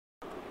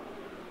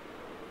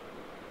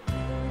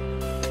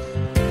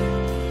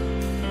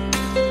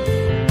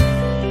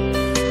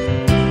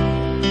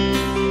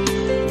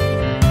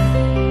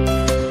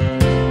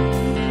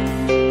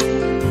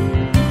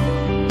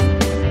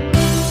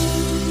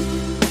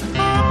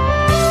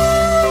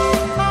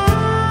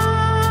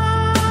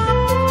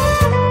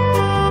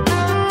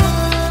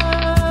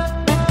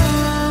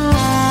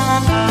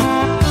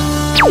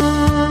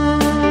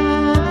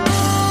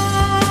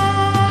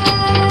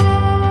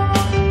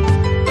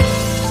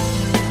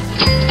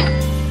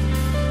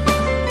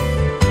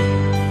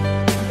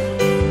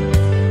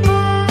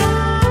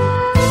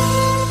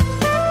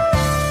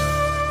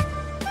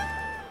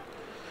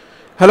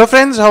Hello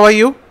friends, how are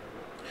you?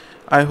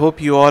 I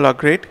hope you all are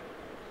great.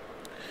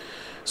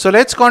 So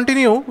let's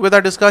continue with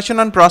our discussion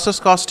on process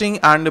costing,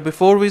 and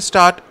before we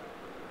start,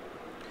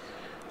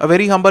 a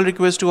very humble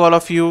request to all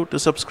of you to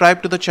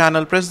subscribe to the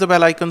channel, press the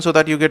bell icon so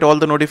that you get all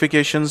the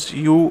notifications.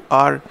 You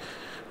are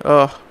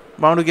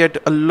bound to get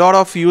a lot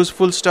of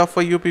useful stuff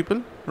for you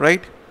people,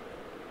 right?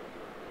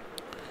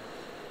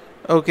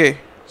 Okay,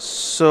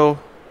 so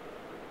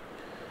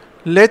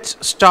let's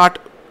start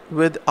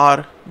with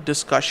our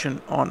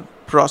discussion on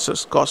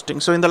process costing.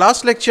 So in the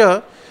last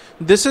lecture,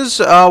 this is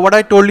what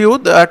I told you,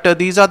 that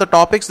these are the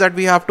topics that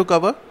we have to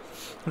cover,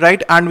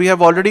 right? And we have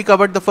already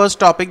covered the first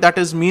topic, that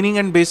is meaning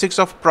and basics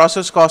of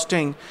process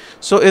costing.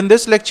 So in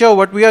this lecture,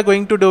 what we are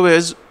going to do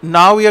is,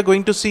 now we are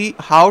going to see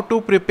how to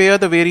prepare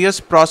the various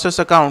process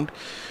account.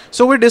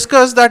 So we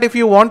discussed that if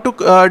you want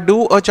to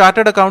do a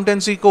chartered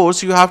accountancy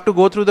course, you have to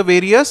go through the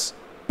various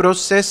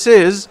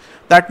processes.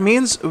 That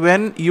means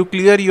when you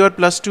clear your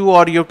 +2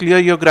 or you clear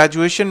your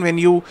graduation, when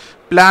you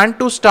plan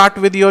to start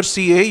with your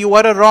CA, you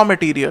are a raw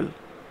material,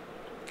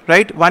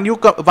 right?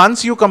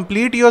 Once you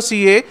complete your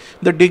CA,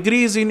 the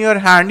degree is in your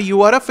hand,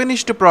 you are a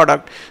finished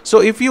product.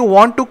 So if you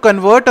want to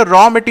convert a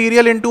raw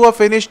material into a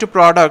finished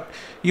product,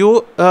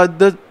 you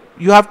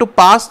have to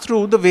pass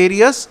through the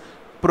various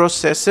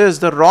processes.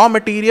 The raw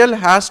material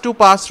has to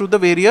pass through the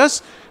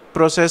various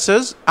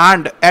processes,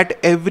 and at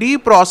every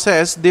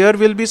process there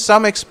will be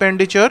some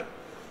expenditure,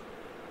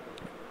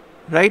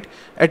 right?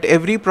 At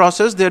every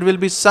process there will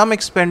be some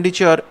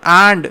expenditure,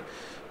 and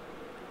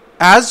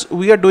as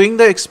we are doing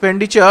the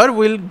expenditure,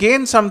 we'll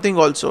gain something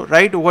also,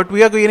 right? What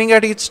we are gaining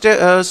at each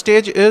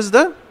stage is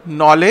the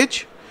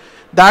knowledge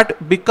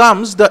that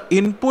becomes the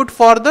input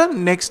for the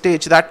next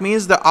stage. That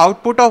means the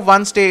output of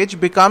one stage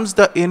becomes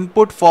the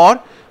input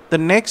for the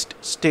next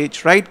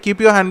stage, right?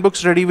 Keep your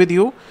handbooks ready with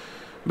you,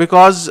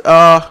 because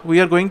we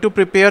are going to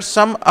prepare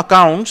some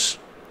accounts,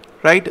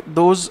 right?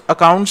 Those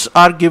accounts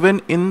are given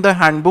in the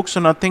handbook, so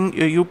nothing,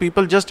 you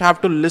people just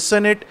have to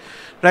listen it,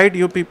 right?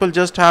 You people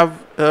just have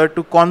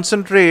to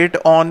concentrate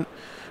on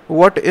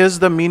what is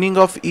the meaning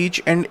of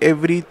each and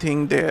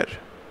everything there,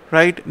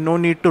 right? No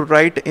need to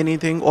write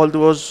anything, all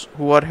those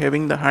who are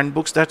having the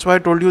handbooks. That's why I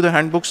told you the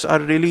handbooks are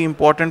really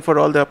important for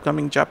all the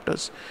upcoming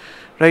chapters,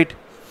 right?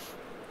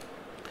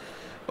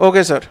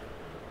 Okay, sir.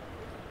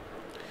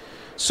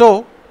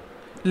 So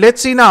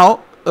let's see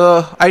now.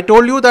 I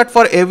told you that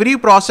for every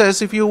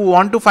process, if you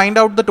want to find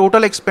out the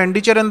total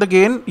expenditure and the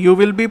gain, you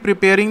will be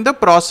preparing the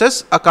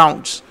process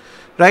accounts,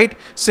 right?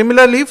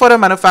 Similarly, for a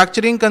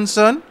manufacturing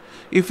concern,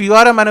 if you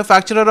are a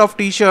manufacturer of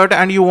t-shirt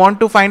and you want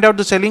to find out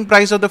the selling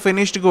price of the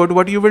finished good,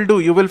 what you will do?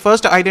 You will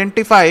first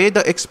identify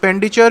the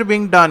expenditure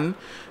being done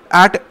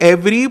at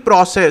every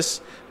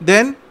process.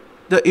 Then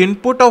the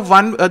input of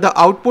the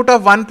output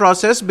of one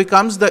process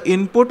becomes the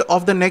input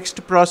of the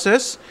next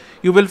process.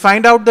 You will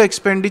find out the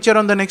expenditure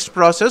on the next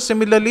process.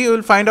 Similarly, you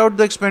will find out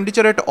the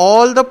expenditure at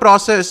all the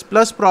process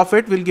plus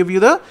profit will give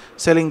you the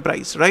selling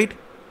price, right?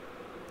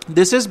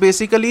 This is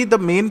basically the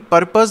main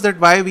purpose that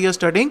why we are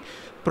studying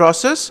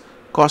process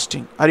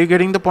costing. Are you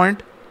getting the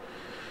point?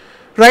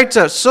 Right,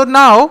 sir. So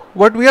now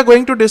what we are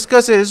going to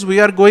discuss is, we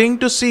are going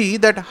to see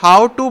that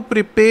how to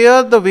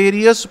prepare the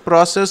various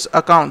process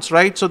accounts,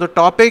 right? So the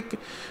topic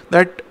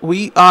that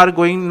we are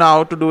going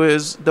now to do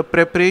is the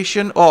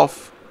preparation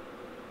of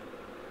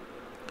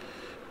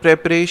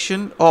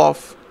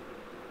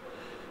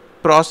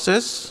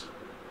process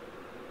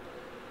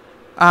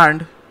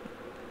and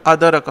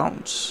other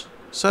accounts.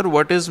 Sir,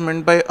 what is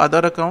meant by other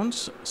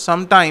accounts?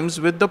 Sometimes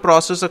with the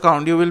process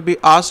account you will be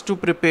asked to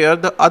prepare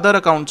the other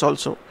accounts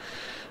also,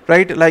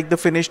 right? Like the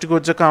finished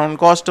goods account,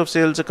 cost of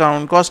sales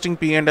account, costing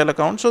P&L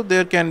account. So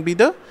there can be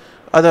the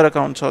other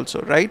accounts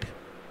also, right?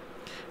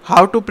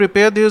 How to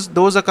prepare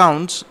those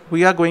accounts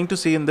we are going to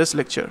see in this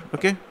lecture.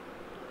 Okay,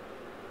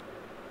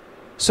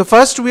 so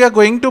first we are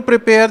going to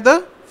prepare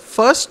the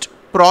first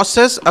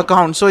process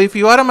account. So if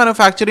you are a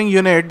manufacturing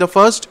unit, the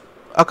first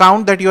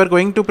account that you are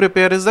going to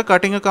prepare is the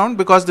cutting account,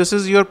 because this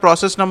is your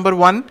process number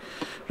 1,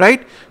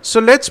 right? So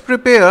let's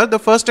prepare the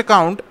first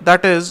account,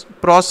 that is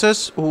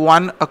process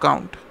 1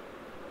 account.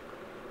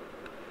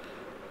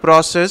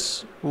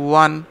 Process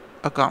 1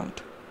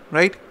 account,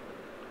 right?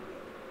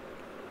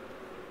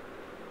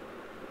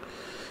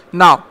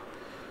 Now,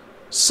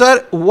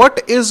 sir,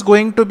 what is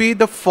going to be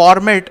the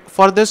format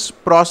for this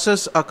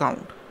process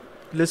account?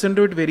 Listen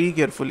to it very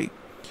carefully.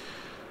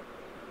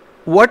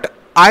 What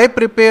I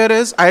prepare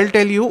is, I'll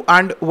tell you,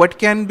 and what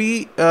can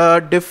be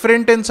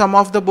different in some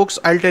of the books,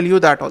 I'll tell you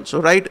that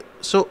also, right?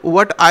 So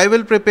what I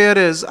will prepare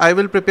is, I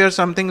will prepare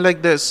something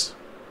like this.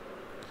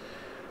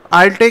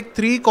 I'll take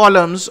 3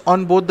 columns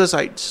on both the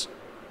sides.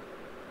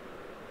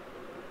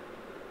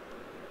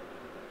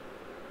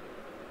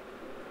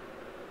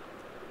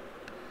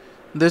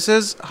 This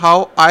is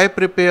how I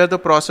prepare the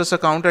process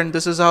account, and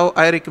this is how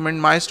I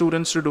recommend my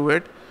students to do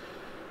it,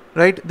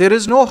 right? There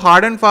is no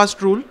hard and fast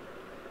rule.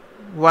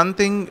 One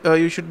thing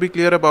you should be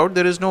clear about,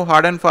 there is no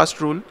hard and fast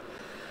rule,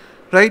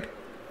 right?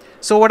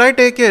 So what I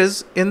take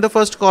is, in the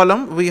first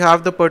column we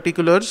have the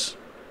particulars,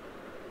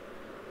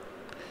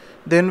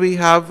 then we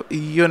have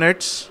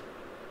units,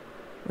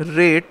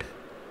 rate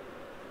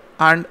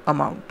and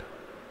amount.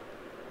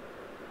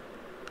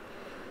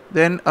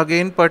 Then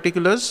again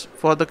particulars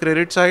for the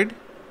credit side,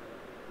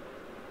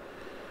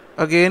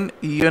 again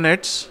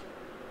units,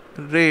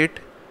 rate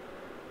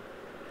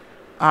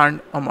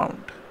and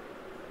amount.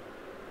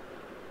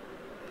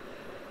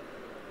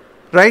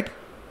 Right?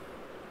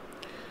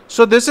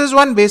 So this is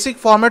one basic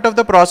format of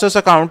the process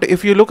account.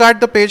 If you look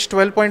at the page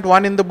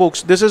 12.1 in the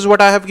books, this is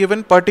what I have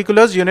given: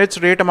 particulars, units,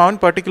 rate,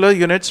 amount, particular,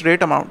 units,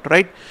 rate, amount,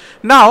 right?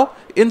 Now,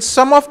 in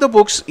some of the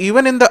books,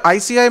 even in the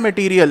ICAI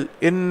material,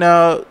 in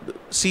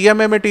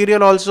CMA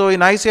material also,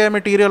 in ICAI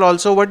material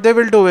also, what they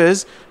will do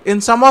is,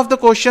 in some of the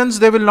questions,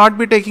 they will not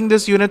be taking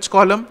this units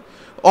column,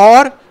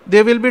 or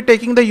they will be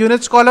taking the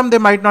units column, they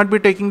might not be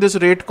taking this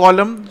rate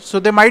column. So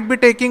they might be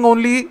taking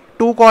only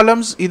two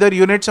columns, either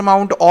units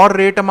amount or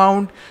rate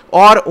amount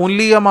or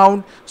only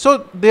amount.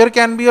 So there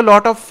can be a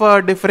lot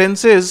of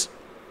differences,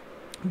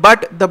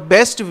 but the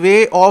best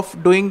way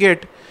of doing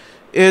it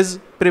is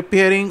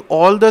preparing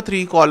all the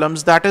three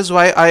columns. That is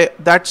why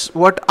that's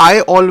what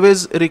I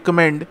always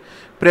recommend,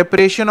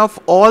 preparation of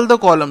all the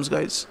columns,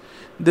 guys.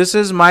 This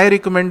is my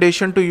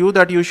recommendation to you,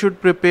 that you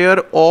should prepare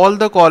all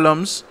the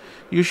columns.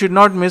 You should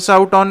not miss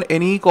out on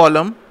any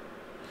column,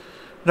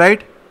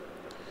 right?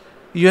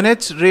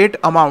 Units, rate,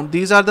 amount.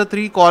 These are the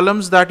three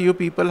columns that you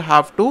people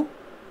have to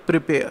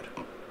prepare,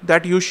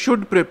 that you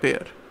should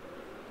prepare.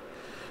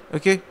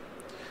 Okay.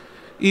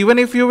 Even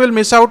if you will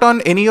miss out on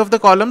any of the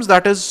columns,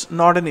 that is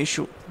not an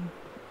issue.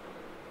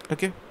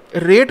 Okay.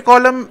 Rate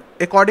column,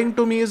 according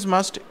to me, is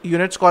must.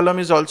 Units column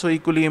is also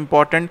equally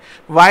important.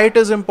 Why it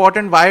is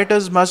important, why it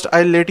is must,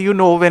 I'll let you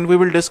know when we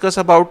will discuss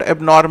about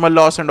abnormal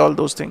loss and all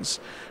those things,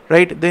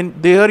 right? Then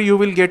there you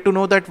will get to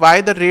know that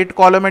why the rate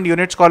column and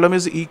units column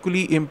is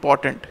equally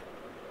important.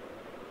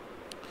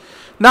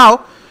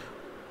 Now,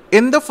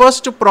 in the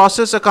first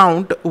process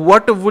account,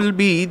 what will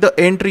be the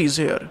entries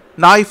here?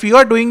 Now, if you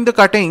are doing the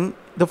cutting,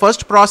 the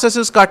first process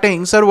is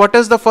cutting. Sir, what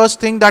is the first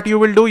thing that you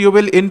will do? You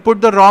will input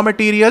the raw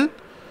material.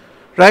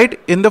 Right?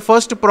 In the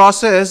first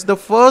process, the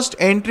first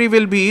entry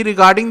will be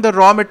regarding the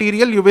raw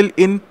material. You will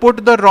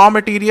input the raw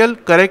material.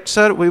 Correct,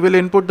 sir? We will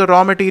input the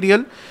raw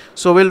material.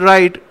 So we'll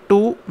write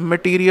to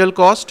material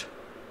cost.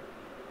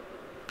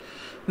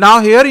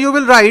 Now here you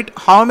will write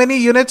how many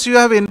units you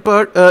have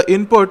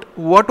input,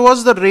 what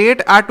was the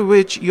rate at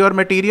which your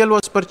material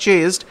was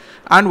purchased,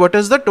 and what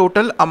is the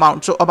total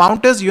amount. So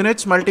amount is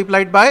units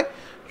multiplied by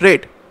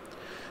rate.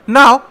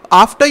 Now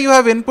after you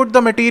have input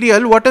the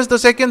material, what is the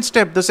second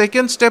step? The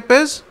second step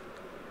is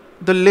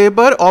the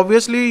labor.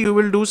 Obviously you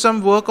will do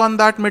some work on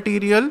that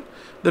material.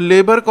 The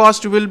labor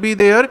cost will be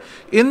there.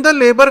 In the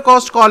labor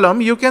cost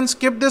column, you can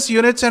skip this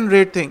units and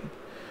rate thing,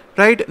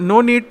 right?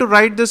 No need to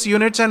write this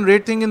units and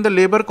rate thing in the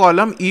labor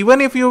column. Even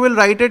if you will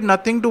write it,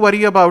 nothing to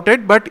worry about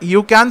it, but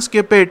you can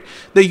skip it.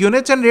 The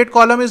units and rate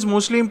column is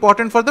mostly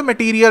important for the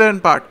material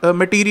and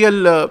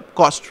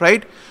cost,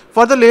 right?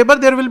 For the labor,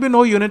 there will be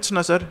no units,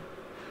 na sir.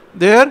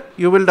 There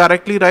you will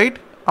directly write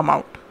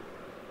amount.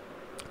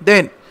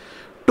 Then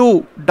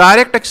 2,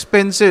 direct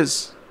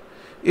expenses.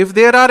 If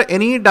there are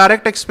any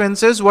direct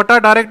expenses, what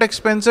are direct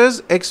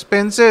expenses?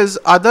 Expenses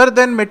other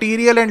than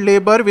material and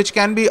labor which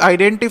can be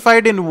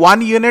identified in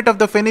 1 unit of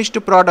the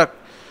finished product,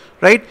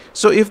 right?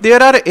 So if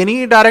there are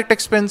any direct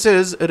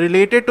expenses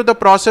related to the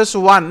process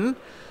 1,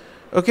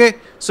 okay,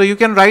 so you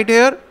can write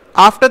here.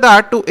 After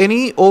that, to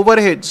any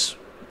overheads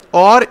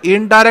or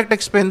indirect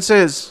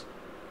expenses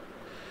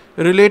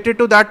related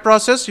to that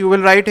process, you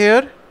will write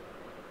here,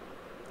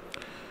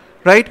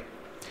 right?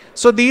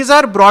 So these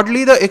are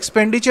broadly the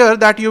expenditure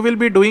that you will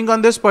be doing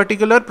on this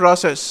particular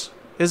process,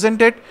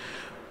 isn't it?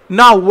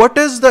 Now, what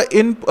is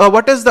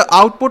the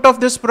output of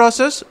this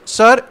process?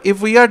 Sir,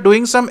 if we are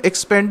doing some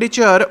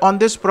expenditure on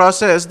this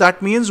process,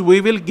 that means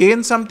we will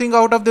gain something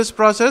out of this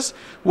process.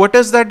 What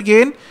is that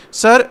gain?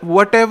 Sir,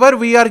 whatever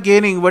we are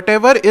gaining,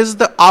 whatever is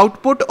the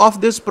output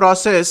of this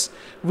process,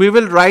 we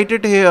will write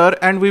it here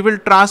and we will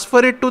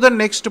transfer it to the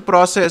next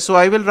process. So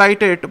I will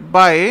write it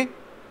by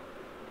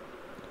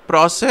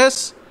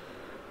process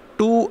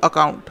 2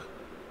 account.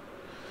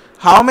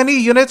 How many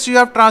units you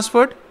have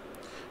transferred,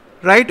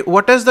 right?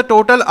 What is the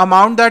total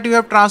amount that you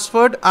have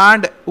transferred,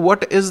 and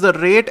what is the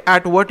rate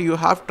at what you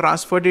have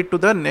transferred it to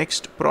the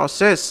next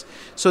process.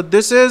 So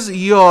this is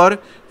your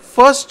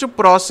first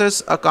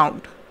process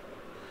account,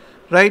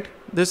 right?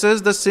 This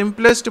is the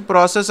simplest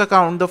process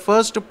account, the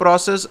first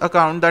process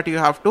account that you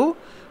have to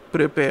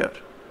prepare.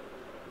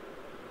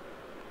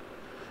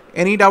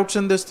 Any doubts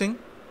in this thing?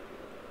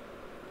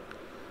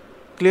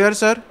 Clear,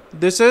 sir?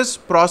 This is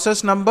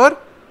process number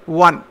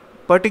 1.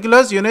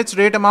 Particulars, units,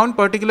 rate, amount.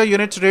 Particular,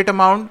 units, rate,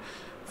 amount.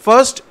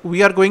 First,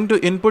 we are going to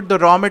input the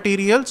raw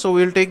material. So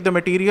we will take the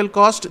material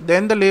cost,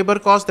 then the labor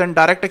cost, then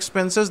direct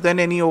expenses, then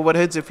any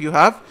overheads if you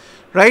have,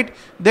 right?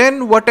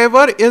 Then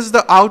whatever is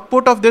the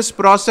output of this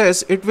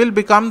process, it will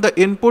become the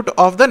input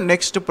of the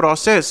next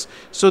process.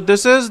 So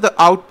this is the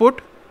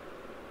output.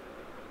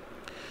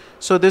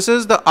 So this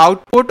is the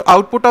output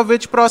of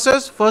which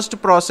process? First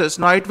process.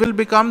 Now it will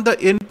become the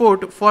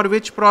input for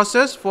which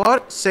process?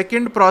 For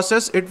second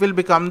process it will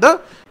become the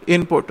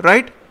input,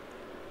 right?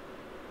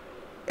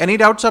 Any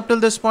doubts up till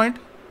this point?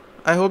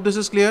 I hope this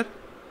is clear.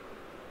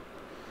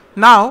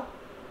 Now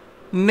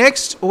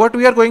next what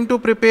we are going to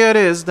prepare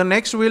is, the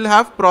next we will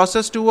have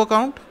process 2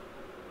 account.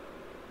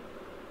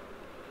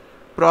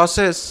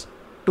 Process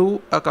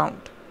 2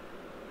 account,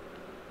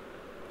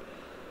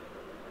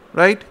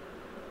 right?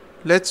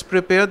 Let's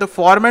prepare. The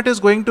format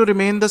is going to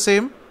remain the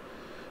same,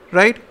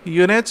 right?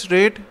 Units,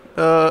 rate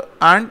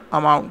and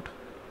amount.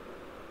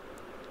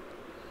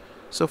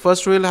 So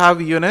first we will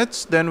have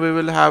units, then we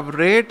will have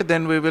rate,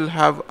 then we will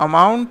have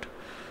amount,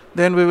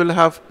 then we will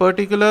have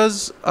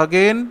particulars,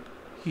 again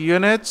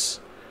units,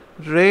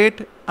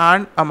 rate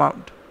and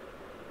amount,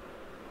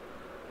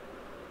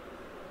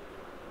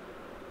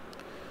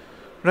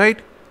 right?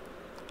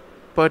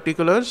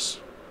 Particulars,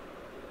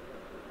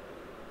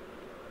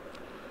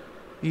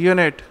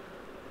 unit,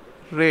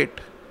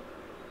 rate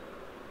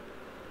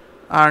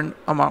and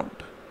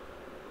amount.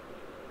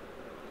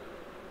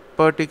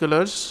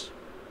 Particulars,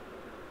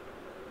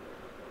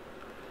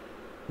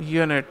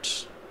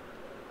 units,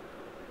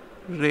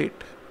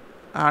 rate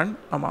and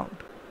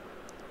amount.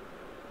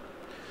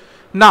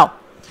 Now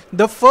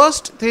the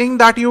first thing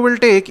that you will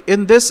take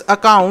in this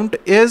account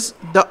is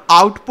the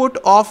output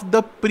of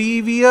the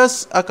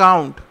previous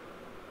account,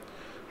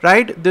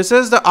 right? This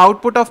is the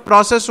output of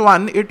process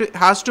 1. It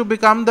has to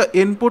become the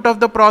input of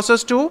the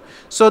process 2.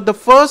 So the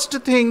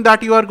first thing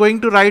that you are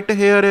going to write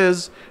here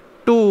is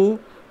to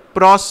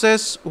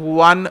process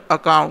 1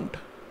 account,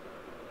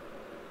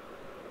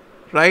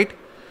 right?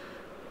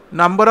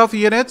 Number of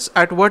units,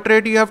 at what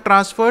rate you have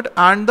transferred,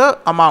 and the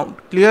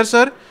amount. Clear,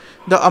 sir?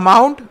 The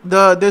amount,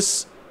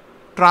 this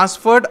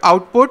transferred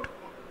output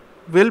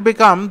will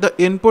become the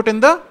input in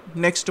the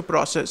next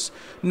process.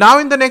 Now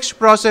in the next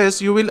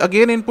process you will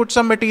again input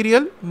some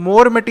material,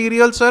 more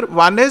material, sir.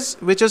 One is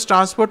which is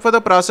transferred for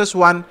the process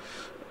 1,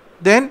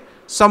 then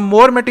some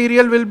more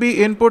material will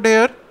be input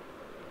here.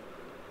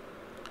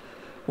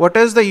 What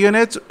is the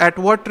units, at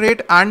what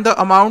rate and the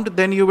amount?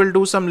 Then you will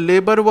do some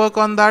labor work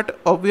on that.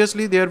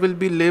 Obviously there will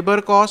be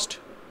labor cost,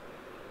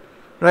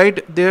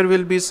 right? There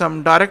will be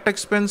some direct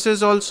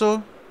expenses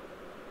also,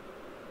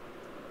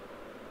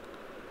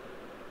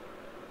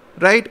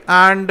 right?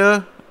 And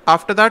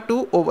after that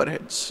 2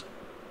 overheads.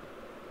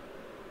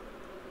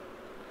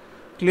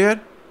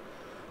 Clear?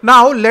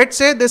 Now let's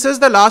say this is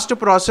the last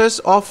process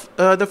of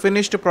the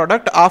finished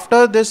product.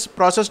 After this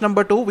process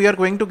number 2 we are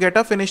going to get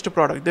a finished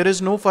product. There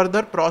is no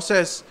further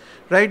process,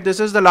 right? This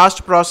is the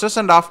last process,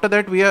 and after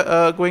that we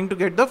are going to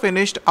get the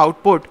finished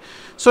output.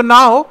 So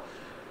now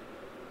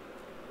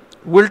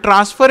we'll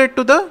transfer it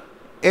to the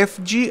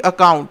FG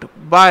account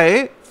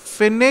by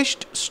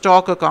finished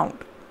stock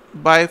account,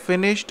 by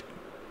finished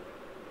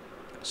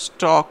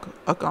stock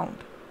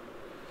account.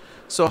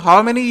 So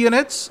how many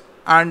units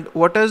and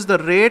what is the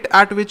rate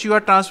at which you are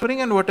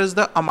transferring and what is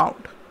the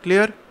amount?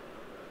 Clear?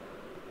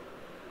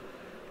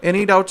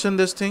 Any doubts in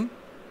this thing?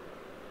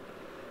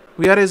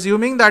 We are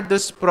assuming that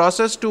this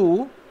process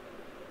 2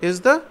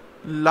 is the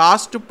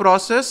last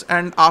process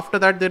and after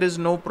that there is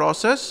no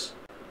process.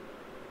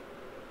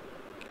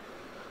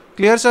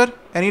 Clear, sir?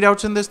 Any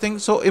doubts in this thing?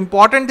 So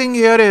important thing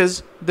here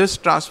is this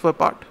transfer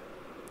part,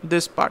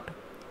 this part.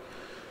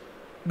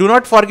 Do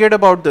not forget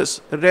about this.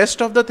 Rest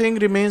of the thing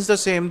remains the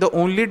same. The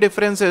only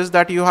difference is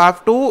that you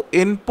have to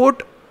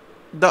input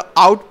the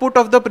output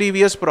of the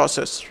previous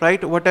process,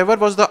 right? Whatever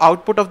was the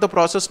output of the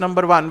process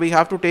number 1, we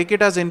have to take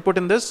it as input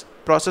in this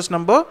process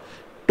number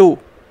 2.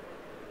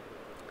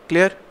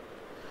 Clear?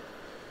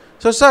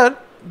 So sir,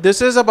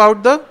 this is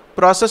about the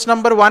process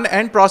number 1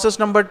 and process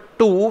number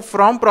 2.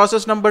 From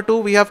process number 2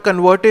 we have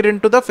converted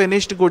into the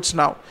finished goods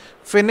now.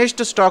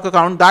 Finished stock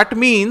account. That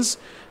means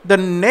the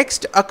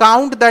next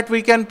account that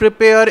we can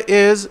prepare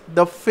is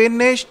the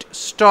finished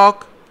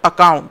stock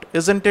account,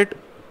 isn't it?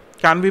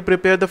 Can we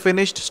prepare the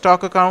finished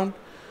stock account?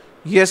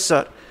 Yes,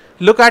 sir.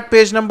 Look at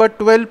page number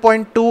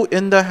 12.2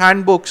 in the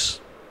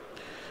handbooks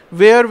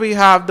where we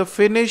have the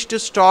finished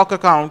stock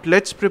account.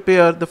 Let's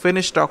prepare the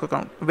finished stock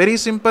account. Very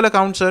simple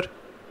account, sir.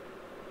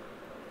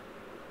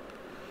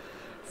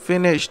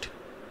 Finished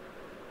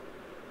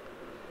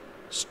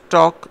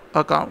stock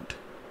account.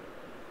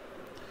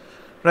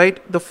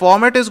 Right, the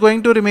format is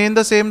going to remain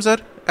the same, sir.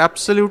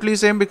 Absolutely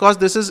same, because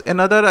this is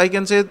another, I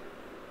can say,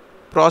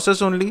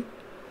 process only.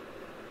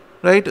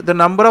 Right, the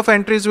number of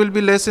entries will be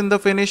less in the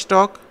finished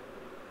stock.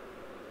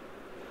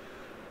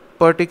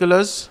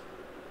 Particulars,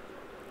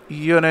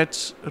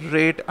 units,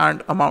 rate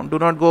and amount. Do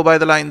not go by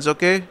the lines,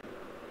 okay?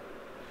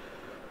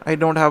 I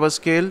don't have a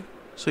scale,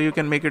 so you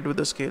can make it with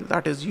the scale.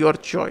 That is your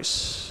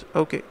choice.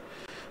 Okay.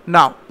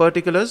 Now,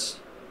 particulars,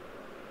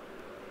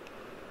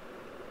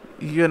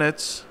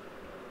 units,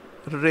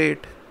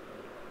 rate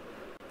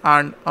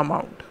and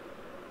amount.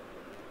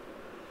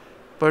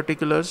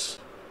 Particulars,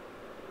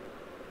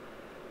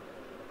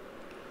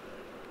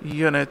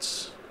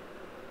 units,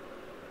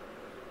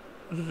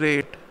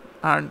 rate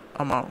and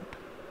amount.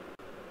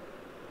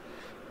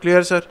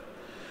 Clear, sir?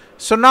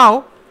 So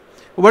now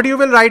what you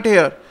will write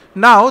here?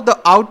 Now the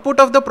output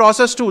of the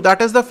process 2,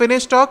 that is the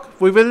finished stock,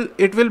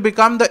 it will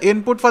become the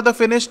input for the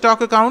finished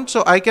stock account.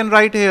 So I can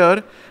write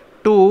here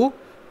to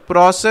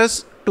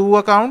process 2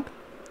 account,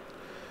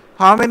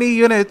 how many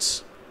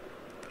units,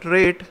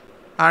 rate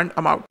and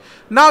amount.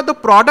 Now the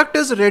product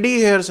is ready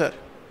here, sir.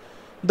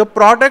 The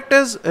product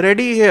is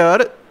ready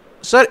here.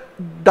 Sir,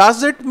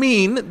 does it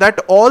mean that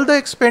all the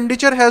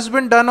expenditure has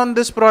been done on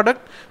this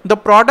product? The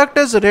product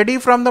is ready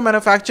from the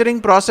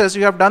manufacturing process.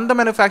 You have done the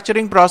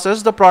manufacturing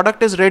process. The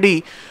product is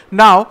ready.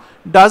 Now,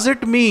 does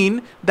it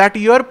mean that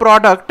your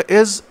product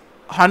is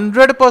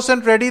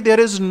 100% ready? There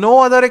is no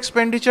other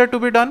expenditure to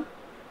be done?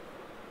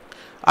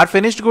 Our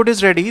finished good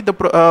is ready. The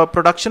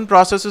production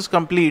process is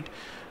complete.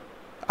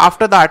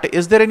 After that,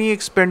 is there any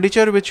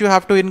expenditure which you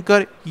have to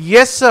incur?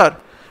 Yes, sir.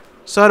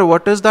 Sir,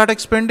 what is that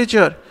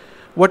expenditure?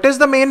 What is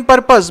the main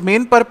purpose?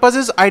 Main purpose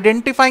is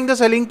identifying the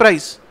selling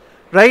price,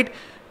 right?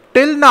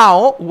 Till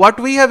now,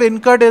 what we have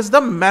incurred is the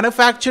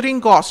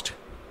manufacturing cost.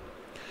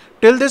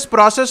 Till this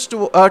process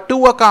 2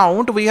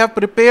 account, we have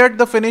prepared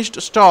the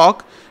finished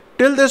stock.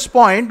 Till this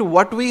point,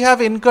 what we have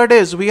incurred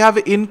is, we have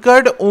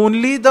incurred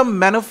only the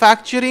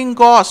manufacturing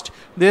cost.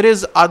 There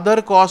is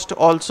other cost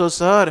also,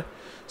 sir.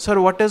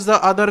 Sir, what is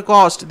the other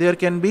cost? There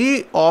can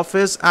be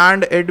office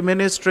and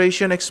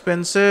administration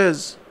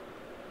expenses.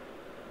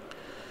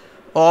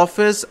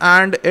 Office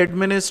and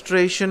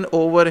administration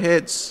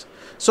overheads.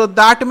 So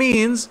that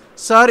means,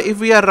 sir, if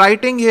we are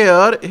writing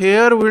here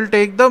we'll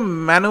take the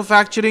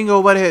manufacturing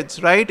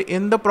overheads, right?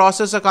 In the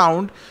process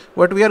account,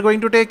 what we are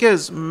going to take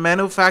is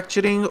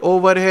manufacturing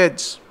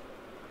overheads,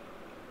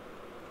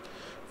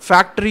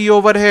 factory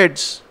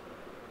overheads.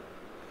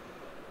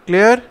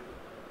 Clear?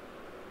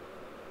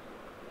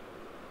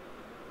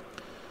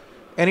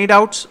 Any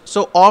doubts?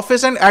 So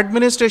office and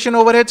administration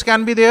overheads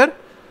can be there,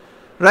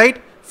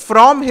 right?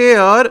 From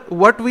here,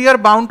 what we are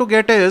bound to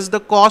get is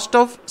the cost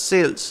of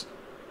sales.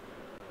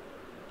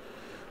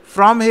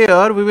 From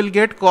here, we will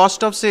get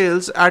cost of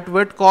sales, at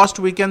what cost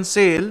we can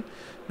sell,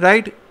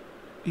 right?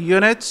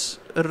 Units,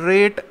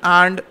 rate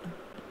and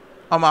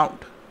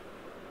amount.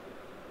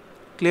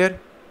 Clear?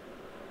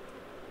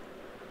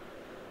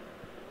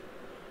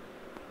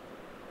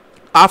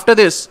 After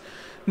this,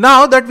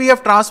 now that we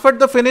have transferred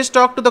the finished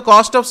stock to the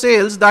cost of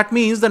sales, that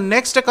means the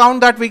next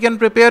account that we can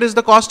prepare is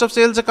the cost of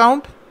sales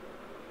account.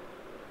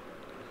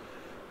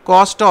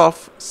 Cost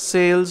of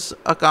sales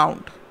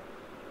account.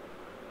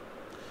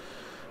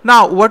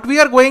 Now, what we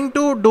are going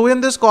to do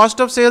in this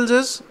cost of sales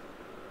is,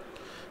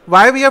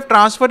 why we have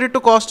transferred it to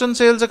cost and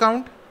sales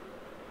account.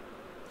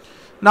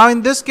 Now,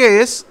 in this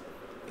case,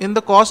 in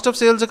the cost of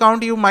sales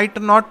account, you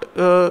might not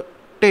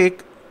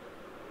take,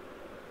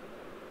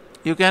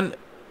 you can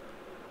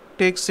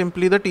take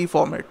simply the T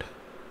format,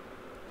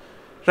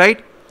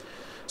 right?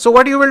 So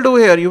what you will do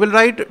here, you will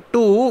write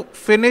to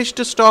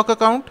finished stock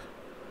account,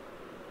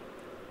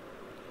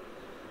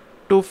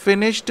 to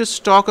finished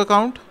stock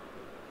account,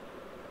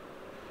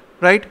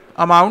 right?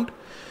 Amount.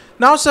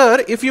 Now,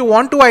 sir, if you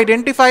want to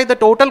identify the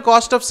total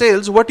cost of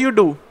sales, what you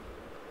do?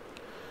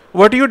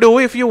 What you do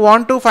if you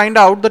want to find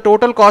out the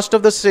total cost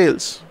of the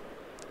sales?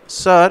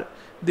 Sir,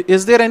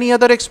 is there any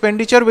other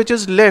expenditure which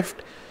is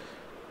left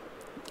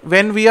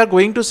when we are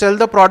going to sell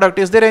the product?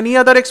 Is there any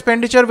other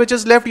expenditure which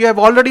is left? You have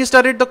already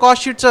studied the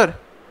cost sheet, sir.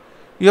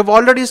 You have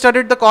already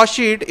studied the cost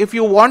sheet. If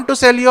you want to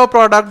sell your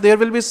product, there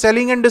will be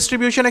selling and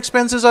distribution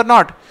expenses or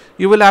not.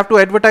 You will have to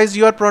advertise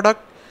your product,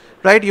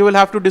 right? You will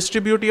have to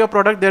distribute your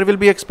product. There will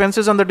be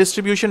expenses on the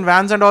distribution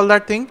vans and all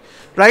that thing,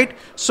 right?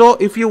 So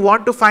if you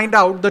want to find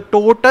out the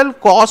total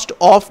cost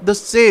of the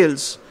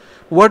sales,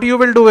 what you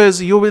will do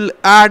is you will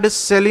add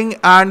selling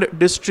and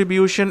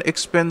distribution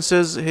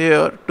expenses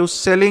here to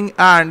selling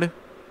and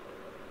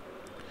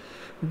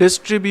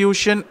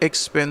distribution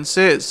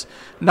expenses.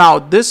 Now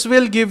this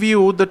will give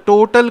you the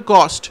total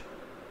cost.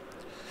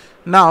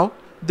 Now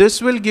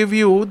this will give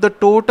you the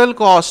total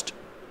cost.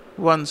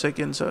 One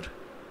second, sir.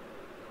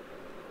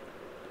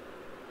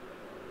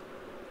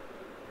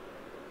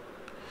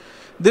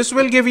 This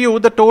will give you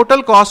the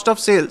total cost of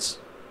sales,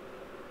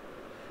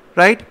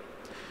 right?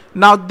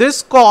 Now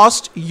this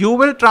cost you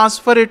will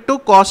transfer it to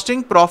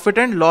costing profit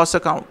and loss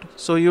account.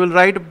 So you will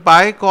write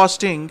by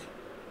costing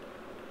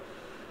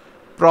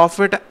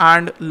profit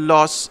and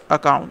loss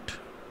account,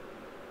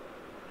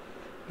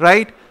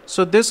 right?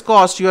 So this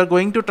cost you are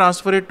going to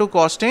transfer it to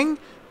costing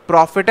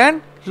profit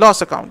and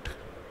loss account.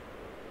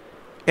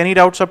 Any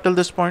doubts up till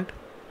this point?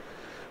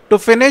 To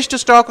finished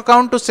stock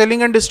account, to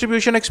selling and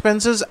distribution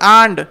expenses,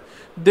 and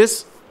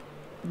this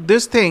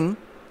thing,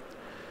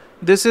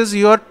 this is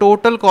your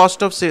total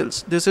cost of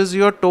sales. This is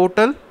your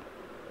total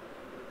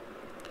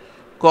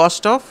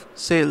cost of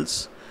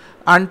sales.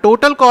 And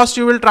total cost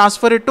you will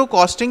transfer it to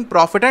costing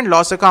profit and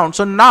loss account.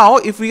 So now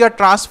if we are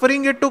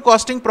transferring it to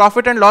costing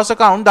profit and loss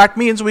account, that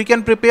means we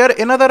can prepare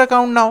another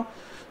account now.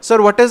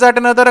 Sir, what is that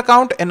another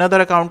account?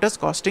 Another account is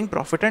costing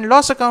profit and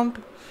loss account,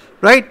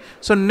 right?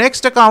 So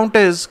next account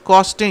is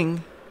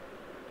costing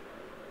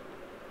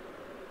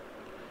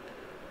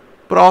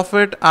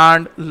profit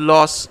and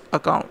loss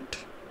account.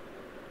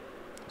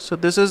 So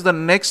this is the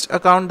next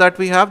account that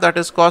we have, that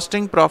is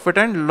costing profit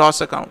and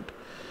loss account.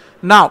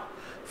 Now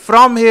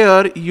from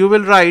here you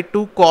will write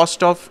to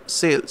cost of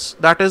sales,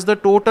 that is the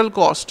total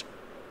cost,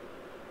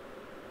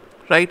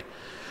 right?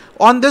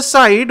 On this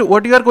side,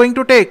 what you are going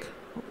to take?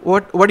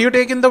 What do you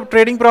take in the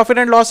trading profit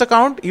and loss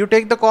account? You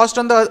take the cost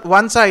on the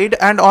one side,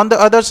 and on the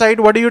other side,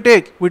 what do you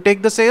take? We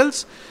take the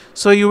sales.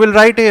 So you will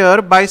write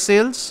here by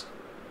sales.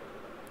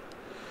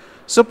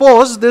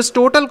 Suppose this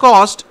total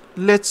cost,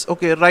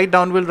 we'll write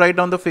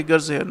down the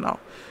figures here now.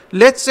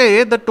 Let's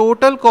say the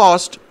total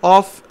cost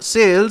of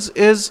sales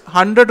is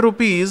 100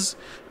 rupees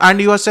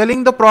and you are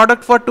selling the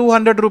product for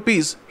 200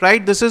 rupees,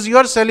 right? This is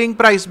your selling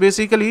price.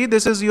 Basically,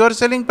 this is your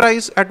selling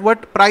price, at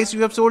what price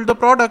you have sold the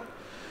product,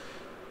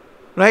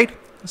 right?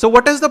 So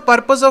what is the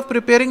purpose of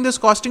preparing this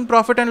costing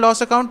profit and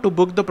loss account? To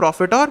book the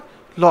profit or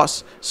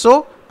loss.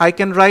 So I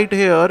can write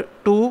here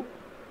to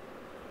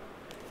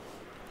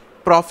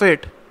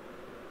profit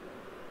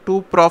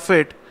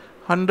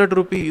 100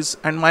 rupees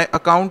and my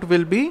account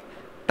will be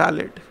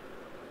tallied.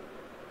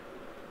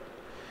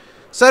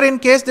 Sir, in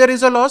case there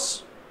is a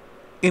loss,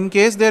 if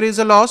there is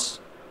a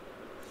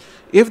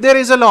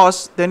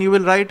loss, then you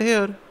will write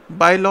here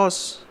by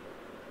loss,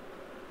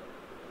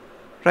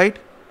 right?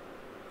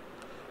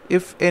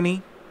 If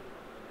any.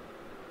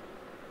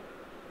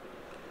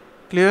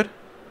 Clear?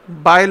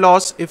 By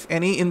loss, if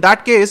any. In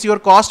that case, your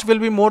cost will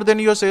be more than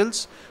your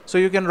sales, so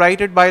you can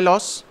write it by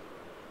loss.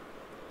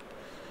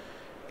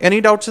 Any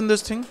doubts in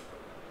this thing?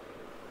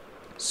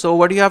 So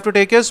what you have to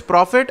take is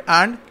profit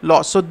and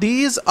loss. So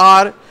these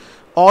are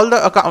all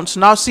the accounts.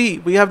 Now see,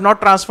 we have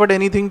not transferred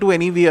anything to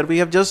anywhere. We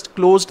have just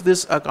closed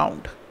this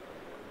account.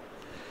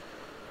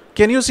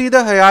 Can you see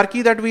the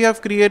hierarchy that we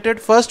have created?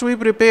 First, we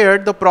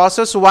prepared the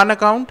process 1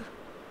 account,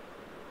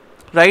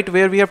 right,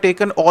 where we have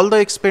taken all the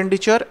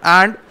expenditure,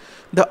 and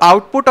the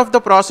output of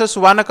the process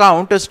 1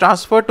 account is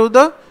transferred to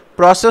the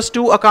process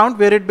 2 account,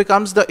 where it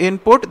becomes the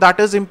input. That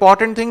is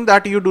important thing,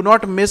 that you do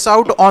not miss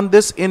out on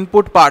this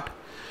input part,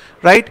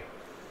 right?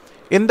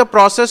 In the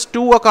process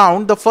 2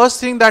 account, the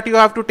first thing that you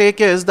have to take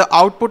is the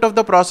output of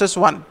the process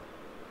 1.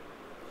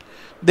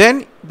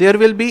 Then there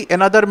will be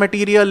another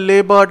material,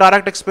 labor,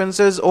 direct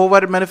expenses,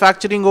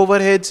 manufacturing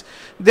overheads.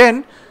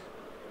 Then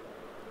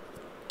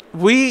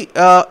we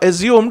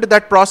assumed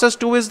that process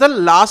 2 is the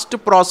last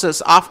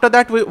process. After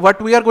that,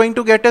 what we are going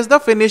to get is the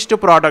finished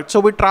product. So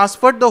we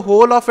transferred the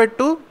whole of it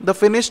to the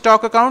finished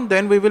stock account.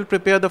 Then we will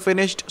prepare the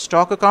finished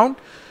stock account,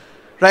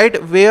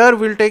 right, where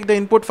we'll take the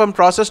input from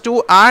process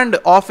 2, and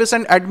office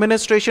and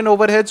administration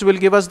overheads will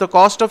give us the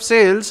cost of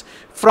sales,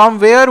 from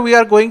where we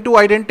are going to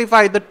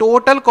identify the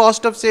total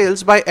cost of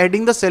sales by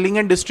adding the selling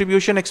and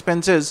distribution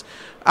expenses,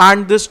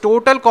 and this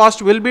total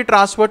cost will be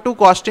transferred to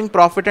costing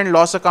profit and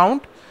loss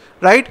account,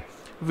 right,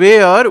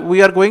 where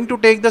we are going to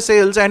take the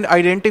sales and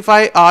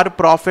identify our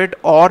profit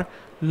or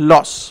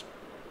loss.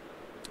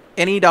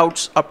 Any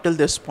doubts up till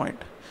this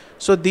point?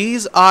 So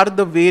these are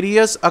the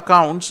various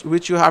accounts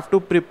which you have to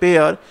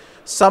prepare.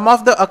 Some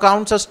of the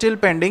accounts are still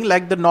pending,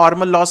 like the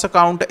normal loss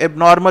account,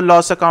 abnormal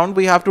loss account.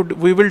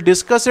 We will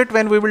discuss it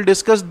when we will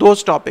discuss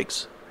those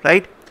topics,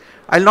 right?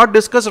 I'll not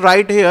discuss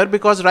right here,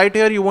 because right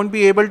here you won't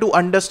be able to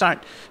understand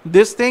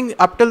this thing.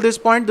 Up till this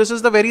point, this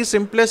is the very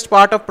simplest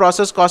part of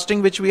process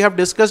costing, which we have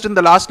discussed in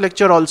the last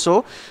lecture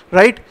also,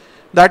 right?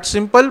 That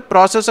simple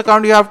process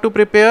account you have to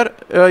prepare.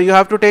 You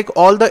have to take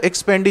all the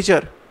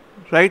expenditure,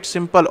 right?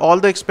 Simple, all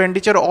the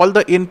expenditure, all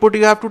the input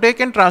you have to take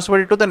and transfer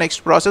it to the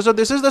next process. So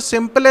this is the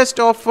simplest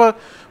of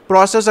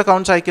process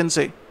accounts, I can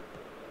say,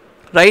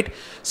 right?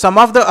 Some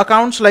of the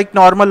accounts like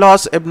normal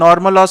loss,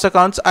 abnormal loss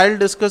accounts, I'll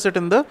discuss it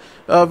in the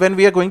when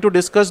we are going to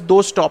discuss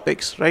those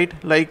topics, right?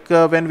 Like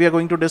when we are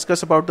going to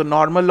discuss about the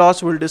normal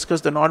loss, we'll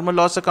discuss the normal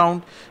loss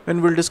account.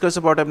 When we'll discuss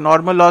about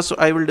abnormal loss,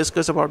 I will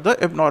discuss about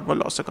the abnormal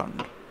loss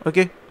account.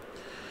 Okay.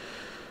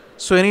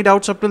 So any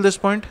doubts up till this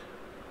point?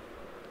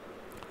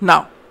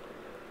 Now,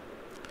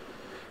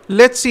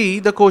 let's see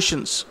the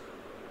questions.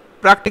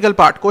 Practical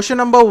part. Question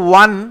number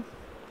 1.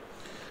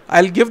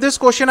 I'll give this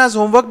question as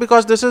homework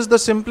because this is the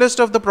simplest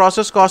of the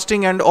process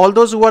costing, and all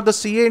those who are the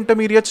CA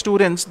intermediate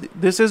students,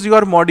 this is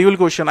your module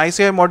question.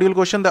 ICAI module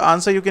question, the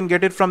answer you can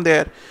get it from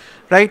there,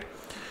 right?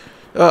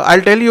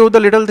 I'll tell you the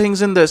little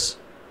things in this.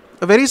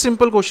 A very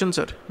simple question,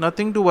 sir.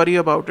 Nothing to worry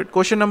about it.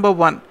 Question number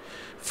 1.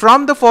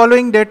 From the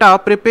following data,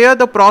 prepare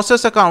the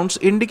process accounts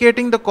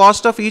indicating the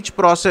cost of each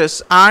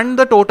process and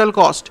the total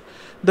cost.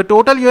 The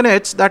total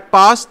units that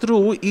passed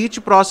through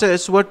each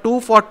process were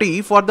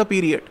 240 for the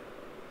period.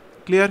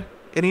 Clear?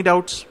 Any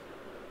doubts?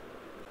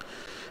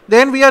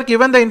 Then we are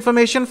given the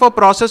information for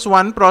process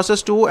 1,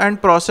 process 2 and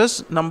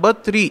process number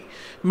 3.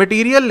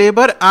 Material,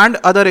 labor and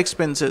other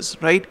expenses,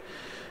 right?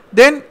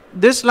 Then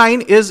this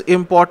line is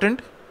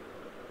important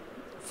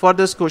for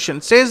this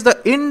question. Says the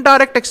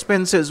indirect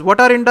expenses.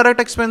 What are indirect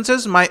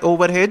expenses? My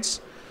overheads.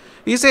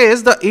 He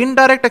says the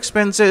indirect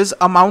expenses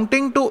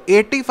amounting to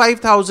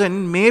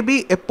 85,000 may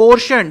be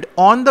apportioned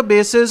on the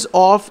basis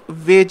of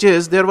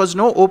wages. There was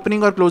no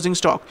opening or closing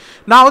stock.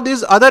 Now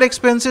these other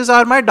expenses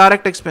are my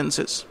direct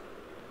expenses.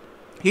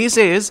 He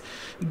says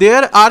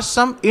there are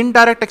some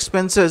indirect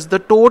expenses. The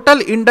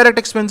total indirect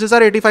expenses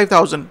are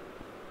 85,000.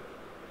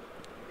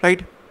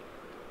 Right?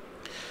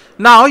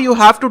 Now you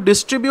have to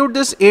distribute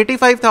this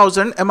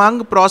 85,000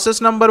 among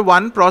process number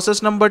 1,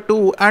 process number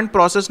 2 and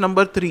process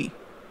number 3.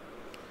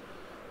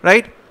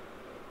 Right?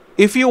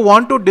 If you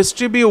want to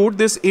distribute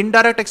this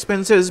indirect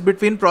expenses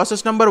between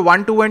process number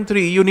 1, 2 and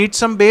 3, you need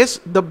some base.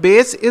 The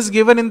base is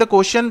given in the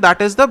question,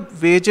 that is the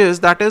wages,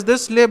 that is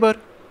this labor.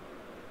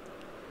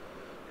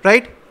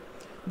 Right?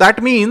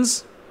 That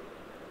means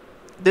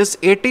this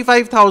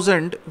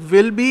 85,000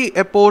 will be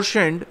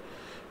apportioned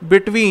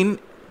between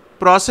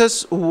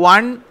process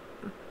 1,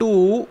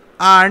 2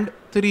 and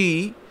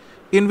 3,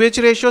 in which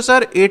ratio,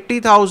 sir?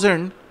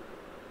 80,000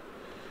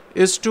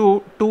 is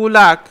to 2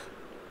 lakh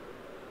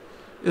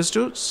is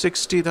to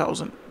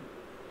 60,000.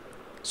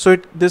 So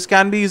this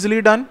can be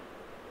easily done.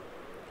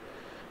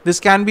 This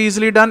can be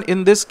easily done.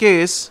 In this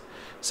case,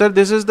 sir,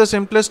 this is the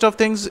simplest of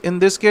things. In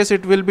this case,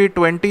 it will be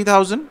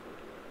 20,000.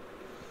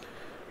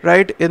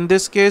 Right? In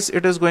this case,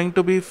 it is going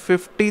to be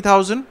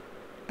 50,000.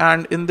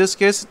 And in this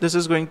case, this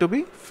is going to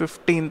be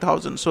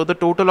 15,000. So the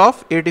total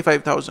of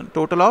 85,000.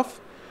 Total of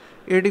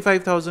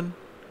 85,000.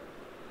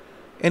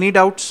 Any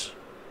doubts?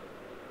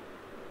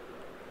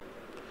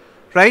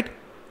 Right?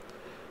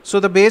 So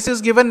the base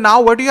is given.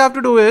 Now what you have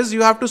to do is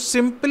you have to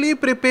simply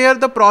prepare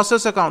the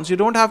process accounts. You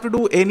don't have to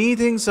do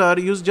anything, sir.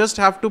 You just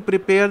have to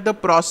prepare the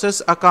process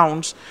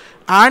accounts,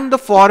 and the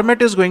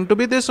format is going to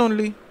be this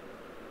only.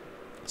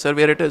 Sir,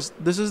 where it is?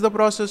 This is the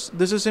process.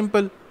 This is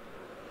simple.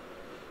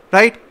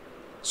 Right?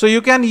 So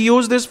you can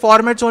use this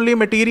formats only.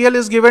 Material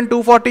is given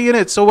 240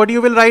 units. So what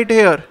you will write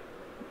here?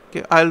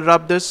 Okay, I'll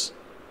rub this.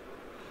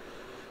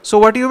 So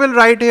what you will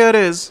write here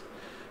is,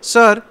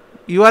 sir,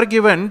 you are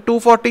given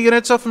 240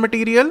 units of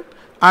material.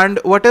 And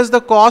what is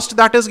the cost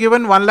that is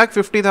given?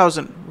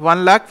 1,50,000.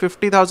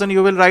 1,50,000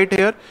 you will write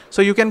here.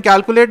 So you can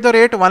calculate the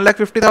rate.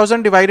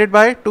 1,50,000 divided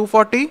by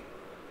 240.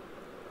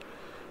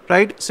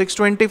 Right?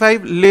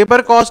 625.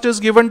 Labor cost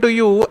is given to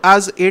you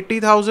as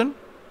 80,000.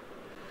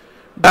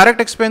 Direct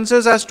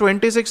expenses as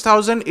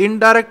 26,000.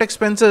 Indirect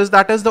expenses,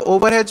 that is the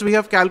overheads, we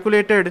have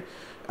calculated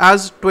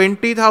as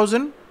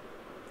 20,000.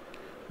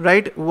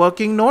 Right?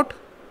 Working note.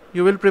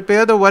 You will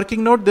prepare the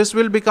working note. This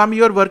will become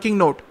your working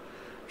note.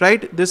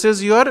 Right? This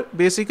is your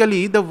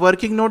basically the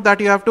working note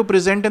that you have to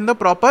present in the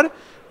proper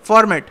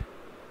format.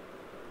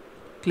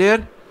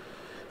 Clear?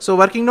 So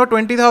working note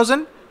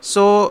 20,000.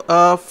 So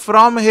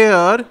from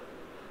here,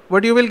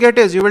 what you will get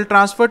is you will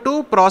transfer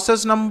to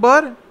process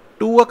number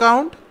 2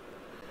 account.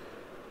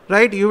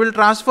 Right? You will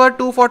transfer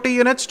 240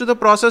 units to the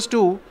process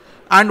 2.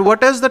 And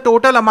what is the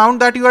total amount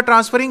that you are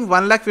transferring?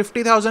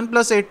 1,50,000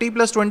 plus 80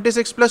 plus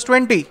 26 plus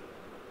 20.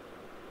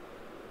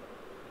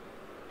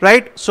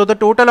 Right? So the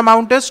total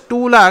amount is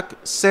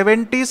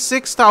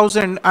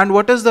 2,76,000. And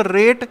what is the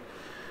rate?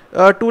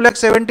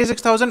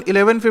 2,76,000.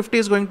 1150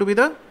 is going to be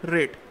the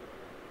rate.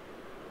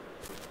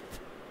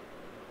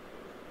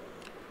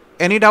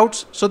 Any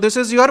doubts? So this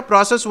is your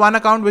process 1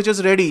 account which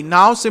is ready.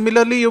 Now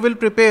similarly you will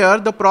prepare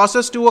the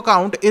process 2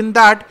 account. In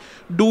that,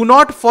 do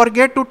not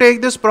forget to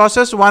take this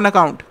process 1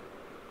 account.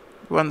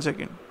 One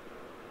second.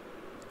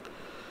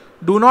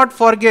 Do not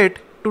forget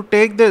to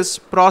take this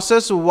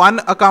process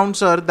 1 account,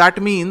 sir.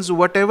 That means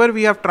whatever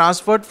we have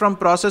transferred from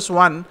process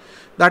 1,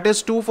 that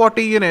is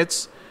 240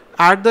 units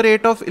at the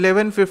rate of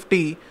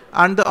 1150,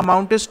 and the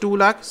amount is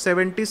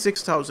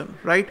 2,76,000.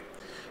 Right?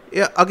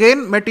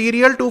 Again,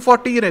 material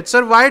 240 units.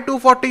 Sir, why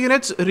 240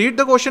 units? Read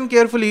the question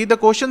carefully. The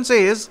question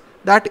says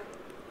that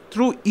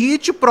through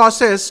each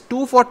process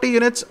 240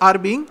 units are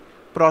being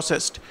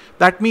processed.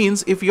 That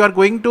means if you are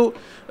going to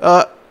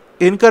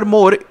incur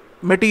more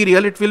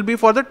material, it will be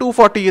for the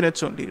 240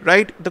 units only.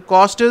 Right? The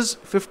cost is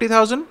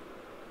 50,000.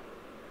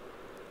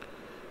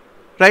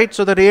 Right?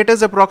 So the rate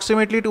is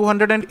approximately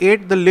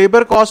 208. The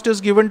labor cost is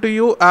given to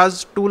you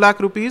as 2 lakh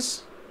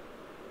rupees.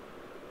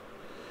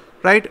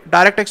 Right?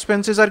 Direct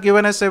expenses are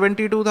given as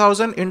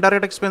 72,000.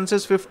 Indirect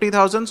expenses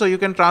 50,000. So you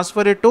can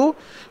transfer it to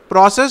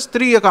process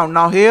 3 account.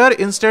 Now here,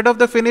 instead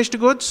of finished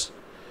goods,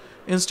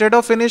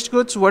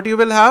 what you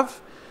will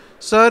have?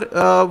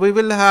 Sir, we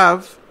will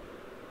have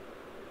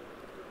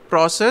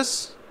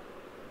process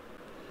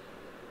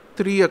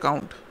 3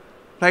 account.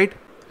 Right?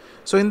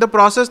 So in the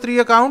process 3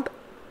 account,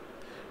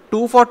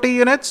 240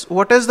 units.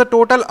 What is the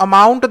total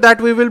amount that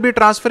we will be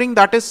transferring?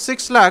 That is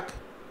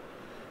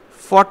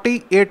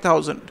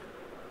 6,48,000.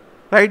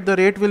 Right? The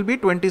rate will be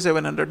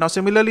 2,700. Now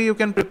similarly you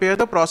can prepare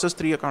the process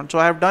 3 account. So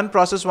I have done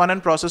process 1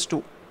 and process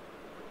 2.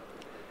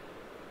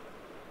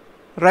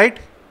 Right?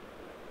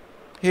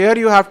 Here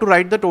you have to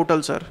write the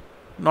totals, sir.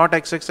 Not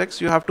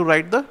XXX. You have to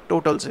write the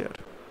totals here.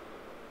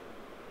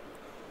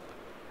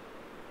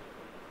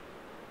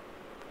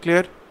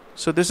 Clear?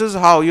 So this is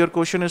how your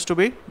question is to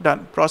be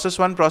done. Process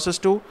 1, process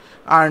 2.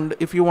 And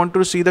if you want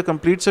to see the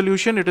complete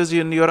solution, it is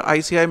in your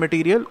ICAI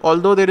material.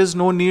 Although there is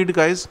no need,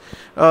 guys.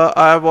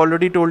 I have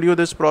already told you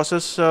this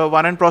process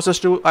 1 and process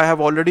 2 I have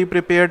already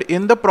prepared.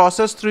 In the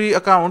process 3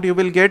 account, you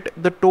will get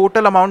the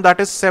total amount, that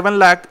is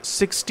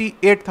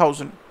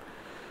 7,68,000.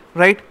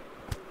 Right?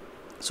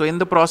 So in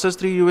the process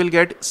 3, you will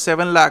get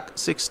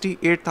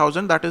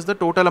 7,68,000. That is the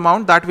total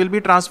amount that will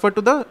be transferred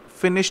to the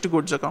finished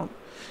goods account,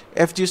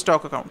 FG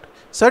stock account.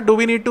 Sir, do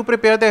we need to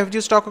prepare the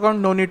FG stock account?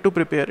 No need to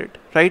prepare it,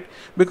 right?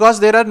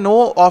 Because there are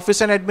no office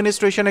and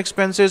administration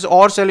expenses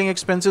or selling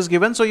expenses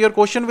given. So your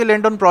question will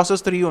end on process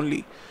 3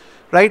 only,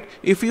 right?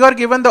 If you are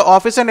given the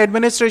office and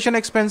administration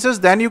expenses,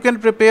 then you can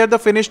prepare the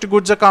finished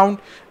goods account,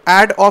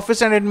 add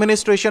office and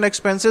administration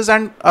expenses,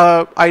 and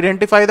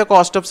identify the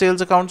cost of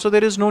sales account. So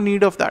there is no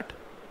need of that.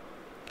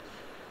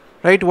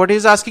 Right, what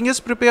he's asking is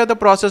prepare the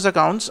process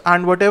accounts,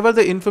 and whatever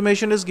the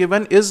information is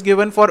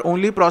given for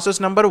only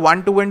process number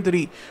 1, 2 and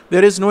 3.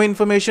 There is no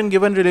information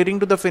given relating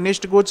to the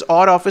finished goods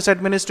or office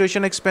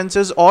administration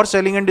expenses or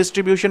selling and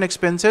distribution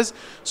expenses.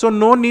 So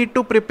no need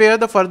to prepare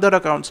the further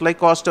accounts like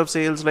cost of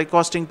sales, like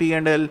costing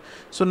P&L.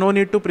 So no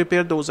need to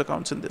prepare those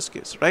accounts in this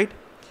case, right?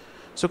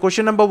 So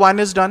question number 1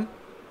 is done.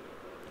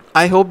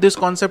 I hope this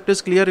concept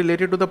is clear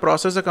related to the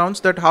process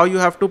accounts, that how you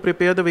have to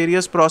prepare the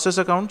various process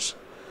accounts,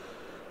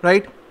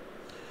 right?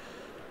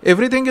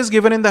 Everything is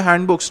given in the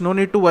handbooks, no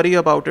need to worry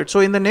about it.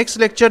 So in the next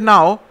lecture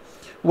now,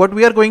 what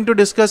we are going to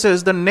discuss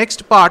is the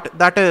next part,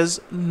 that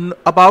is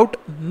about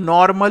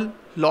normal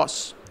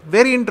loss.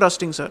 Very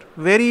interesting, sir.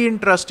 Very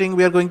interesting.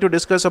 We are going to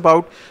discuss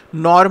about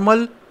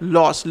normal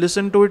loss.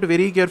 Listen to it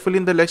very carefully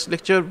in the next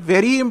lecture.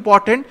 Very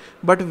important,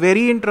 but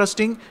very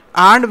interesting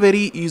and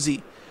very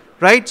easy.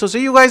 Right? So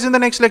see you guys in the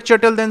next lecture.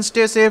 Till then,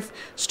 stay safe,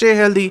 stay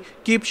healthy,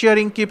 keep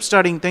sharing, keep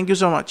studying. Thank you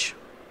so much.